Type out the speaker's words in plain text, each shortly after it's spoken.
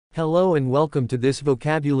Hello and welcome to this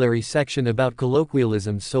vocabulary section about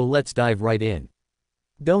colloquialisms, so let's dive right in.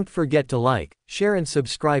 Don't forget to like, share and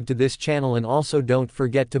subscribe to this channel, and also don't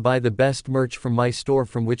forget to buy the best merch from my store,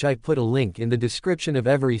 from which I put a link in the description of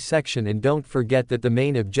every section. And don't forget that the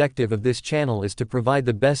main objective of this channel is to provide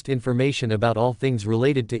the best information about all things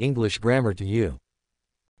related to English grammar to you.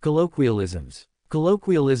 Colloquialisms.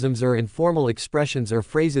 Colloquialisms are informal expressions or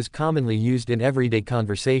phrases commonly used in everyday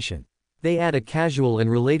conversation. They add a casual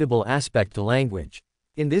and relatable aspect to language.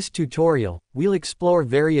 In this tutorial, we'll explore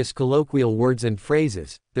various colloquial words and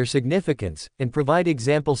phrases, their significance, and provide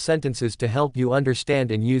example sentences to help you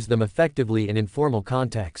understand and use them effectively in informal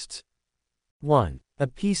contexts. 1. A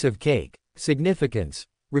piece of cake. Significance.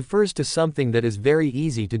 Refers to something that is very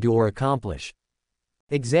easy to do or accomplish.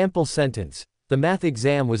 Example sentence. The math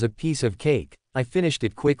exam was a piece of cake, I finished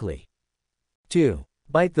it quickly. 2.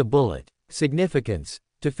 Bite the bullet. Significance.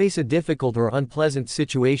 To face a difficult or unpleasant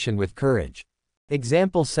situation with courage.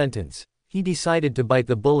 Example sentence. He decided to bite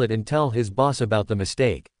the bullet and tell his boss about the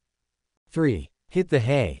mistake. 3. Hit the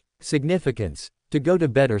hay. Significance. To go to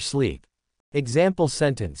bed or sleep. Example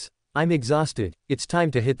sentence. I'm exhausted, it's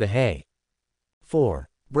time to hit the hay. 4.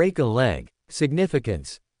 Break a leg.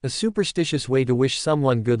 Significance. A superstitious way to wish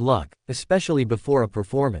someone good luck, especially before a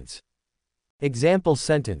performance. Example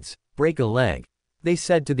sentence. Break a leg. They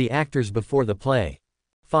said to the actors before the play.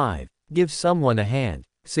 5. Give someone a hand.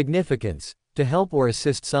 Significance. To help or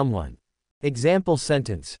assist someone. Example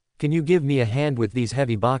sentence. Can you give me a hand with these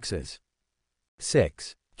heavy boxes?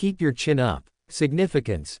 6. Keep your chin up.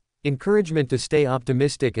 Significance. Encouragement to stay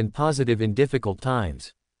optimistic and positive in difficult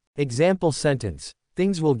times. Example sentence.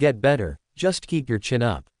 Things will get better, just keep your chin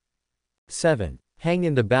up. 7. Hang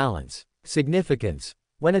in the balance. Significance.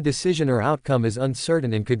 When a decision or outcome is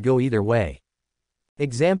uncertain and could go either way.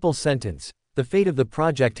 Example sentence. The fate of the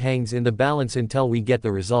project hangs in the balance until we get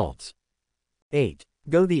the results. 8.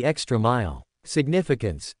 Go the extra mile.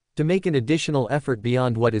 Significance. To make an additional effort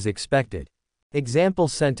beyond what is expected. Example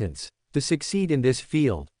sentence. To succeed in this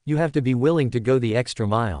field, you have to be willing to go the extra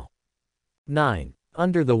mile. 9.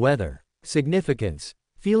 Under the weather. Significance.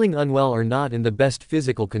 Feeling unwell or not in the best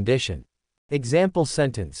physical condition. Example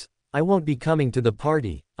sentence. I won't be coming to the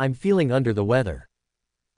party, I'm feeling under the weather.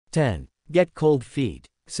 10. Get cold feet.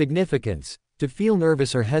 Significance. To feel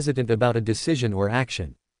nervous or hesitant about a decision or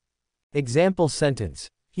action. Example sentence.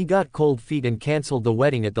 He got cold feet and cancelled the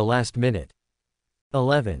wedding at the last minute.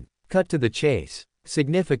 11. Cut to the chase.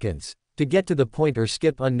 Significance. To get to the point or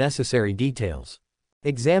skip unnecessary details.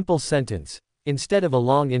 Example sentence. Instead of a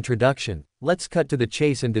long introduction, let's cut to the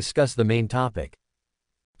chase and discuss the main topic.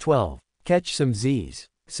 12. Catch some Z's.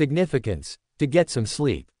 Significance. To get some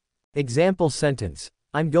sleep. Example sentence.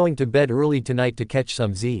 I'm going to bed early tonight to catch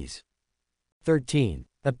some Z's. 13.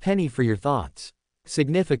 A penny for your thoughts.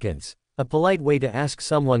 Significance. A polite way to ask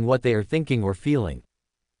someone what they are thinking or feeling.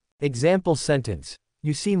 Example sentence.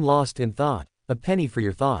 You seem lost in thought, a penny for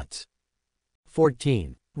your thoughts.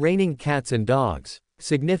 14. Raining cats and dogs.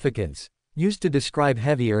 Significance. Used to describe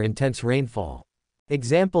heavy or intense rainfall.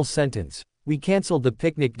 Example sentence. We canceled the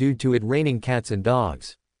picnic due to it raining cats and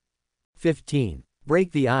dogs. 15.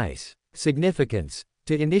 Break the ice. Significance.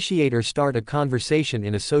 To initiate or start a conversation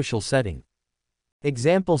in a social setting.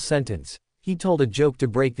 Example sentence. He told a joke to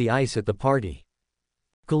break the ice at the party.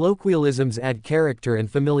 Colloquialisms add character and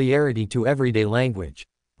familiarity to everyday language.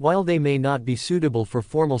 While they may not be suitable for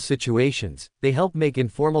formal situations, they help make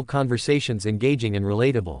informal conversations engaging and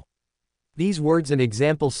relatable. These words and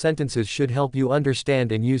example sentences should help you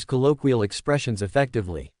understand and use colloquial expressions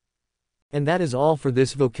effectively. And that is all for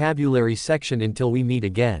this vocabulary section. Until we meet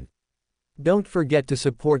again. Don't forget to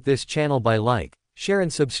support this channel by like, share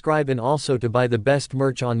and subscribe, and also to buy the best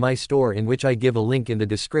merch on my store, in which I give a link in the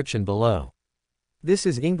description below. This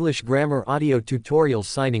is English Grammar Audio Tutorials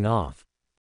signing off.